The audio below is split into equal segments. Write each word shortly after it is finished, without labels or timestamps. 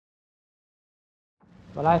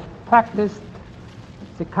Well, I've practiced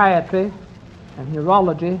psychiatry and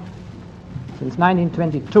neurology since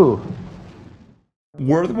 1922.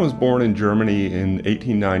 Wertham was born in Germany in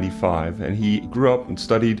 1895, and he grew up and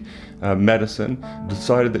studied medicine,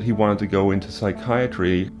 decided that he wanted to go into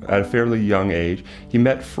psychiatry at a fairly young age. He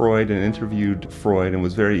met Freud and interviewed Freud and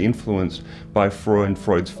was very influenced by Freud and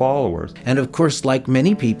Freud's followers. And of course, like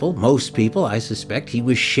many people, most people, I suspect, he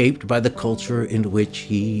was shaped by the culture from which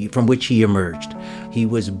he emerged. He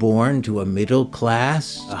was born to a middle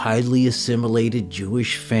class, a highly assimilated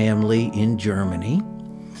Jewish family in Germany.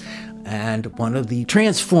 And one of the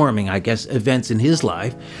transforming, I guess, events in his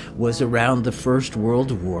life was around the First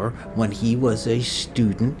World War, when he was a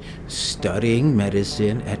student studying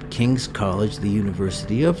medicine at King's College, the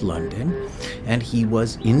University of London, and he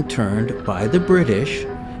was interned by the British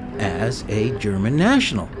as a German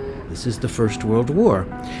national. This is the First World War.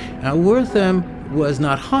 Now, Wertham was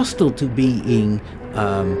not hostile to being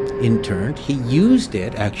interned. He used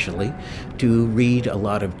it, actually, to read a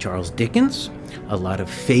lot of Charles Dickens, a lot of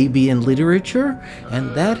Fabian literature,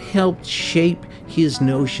 and that helped shape his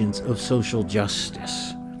notions of social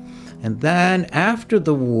justice. And then after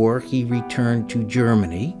the war, he returned to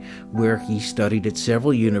Germany, where he studied at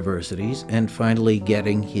several universities and finally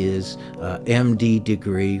getting his MD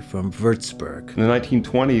degree from Würzburg. In the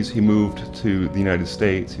 1920s, he moved to the United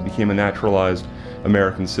States. He became a naturalized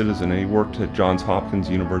American citizen, and he worked at Johns Hopkins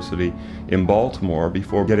University in Baltimore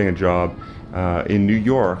before getting a job in New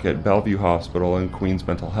York at Bellevue Hospital and Queens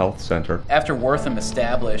Mental Health Center. After Wertham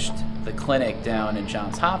established the clinic down in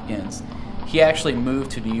Johns Hopkins, he actually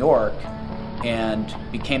moved to New York and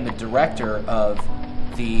became the director of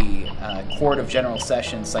the Court of General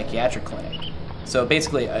Sessions Psychiatric Clinic. So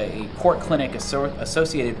basically a court clinic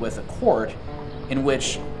associated with a court in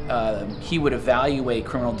which he would evaluate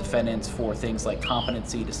criminal defendants for things like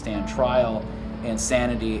competency to stand trial and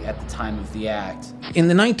sanity at the time of the act. In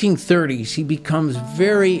the 1930s, he becomes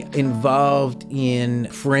very involved in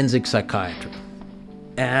forensic psychiatry.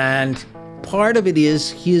 And part of it is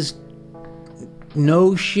his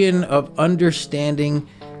notion of understanding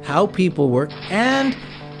how people work and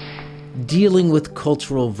dealing with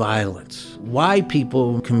cultural violence, why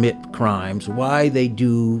people commit crimes, why they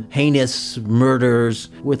do heinous murders.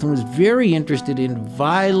 Wertham was very interested in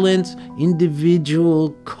violence, individual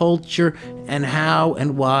culture, and how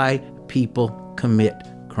and why people commit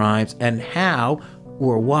crimes, and how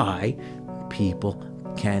or why people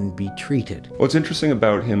can be treated. What's interesting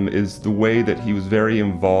about him is the way that he was very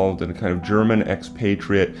involved in a kind of German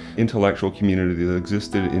expatriate intellectual community that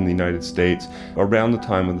existed in the United States around the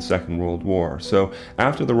time of the Second World War. So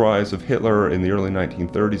after the rise of Hitler in the early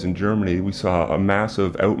 1930s in Germany, we saw a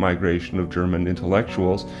massive outmigration of German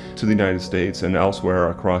intellectuals to the United States and elsewhere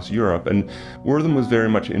across Europe. And Wertham was very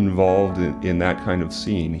much involved in that kind of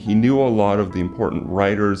scene. He knew a lot of the important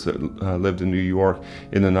writers that lived in New York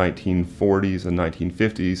in the 1940s and 1950s.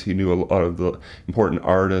 He knew a lot of the important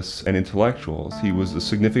artists and intellectuals. He was a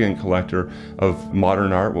significant collector of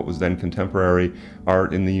modern art, what was then contemporary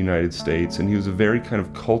art in the United States, and he was a very kind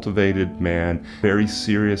of cultivated man, very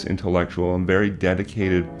serious intellectual and very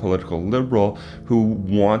dedicated political liberal who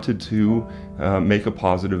wanted to make a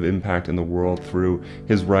positive impact in the world through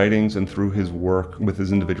his writings and through his work with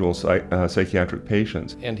his individual psychiatric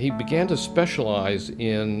patients. And he began to specialize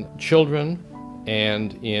in children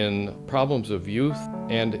and in problems of youth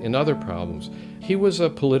and in other problems. He was a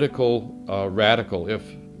political radical, if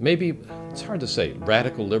maybe, it's hard to say,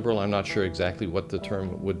 radical liberal, I'm not sure exactly what the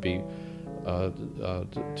term would be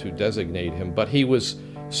to designate him, but he was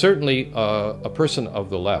certainly a person of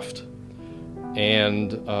the left.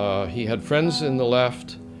 And he had friends in the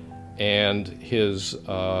left, and his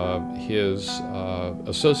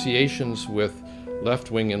associations with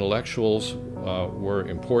left-wing intellectuals were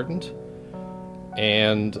important.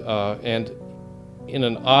 And in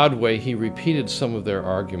an odd way, he repeated some of their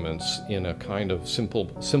arguments in a kind of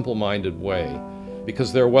simple-minded way,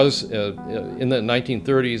 because there was, in the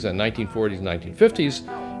 1930s and 1940s and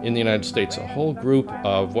 1950s, in the United States, a whole group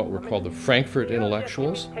of what were called the Frankfurt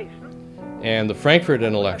intellectuals. And the Frankfurt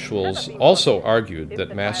intellectuals also argued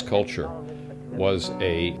that mass culture was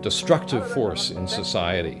a destructive force in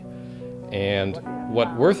society. And what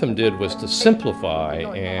Wertham did was to simplify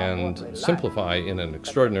in an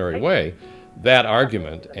extraordinary way that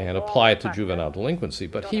argument and apply it to juvenile delinquency.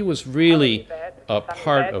 But he was really a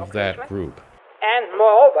part of that group. And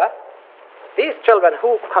moreover, these children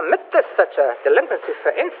who commit such a delinquency,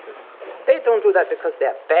 for instance, they don't do that because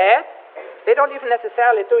they're bad. They don't even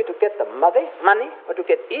necessarily do it to get the money or to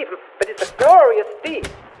get even, but it's a glorious deed.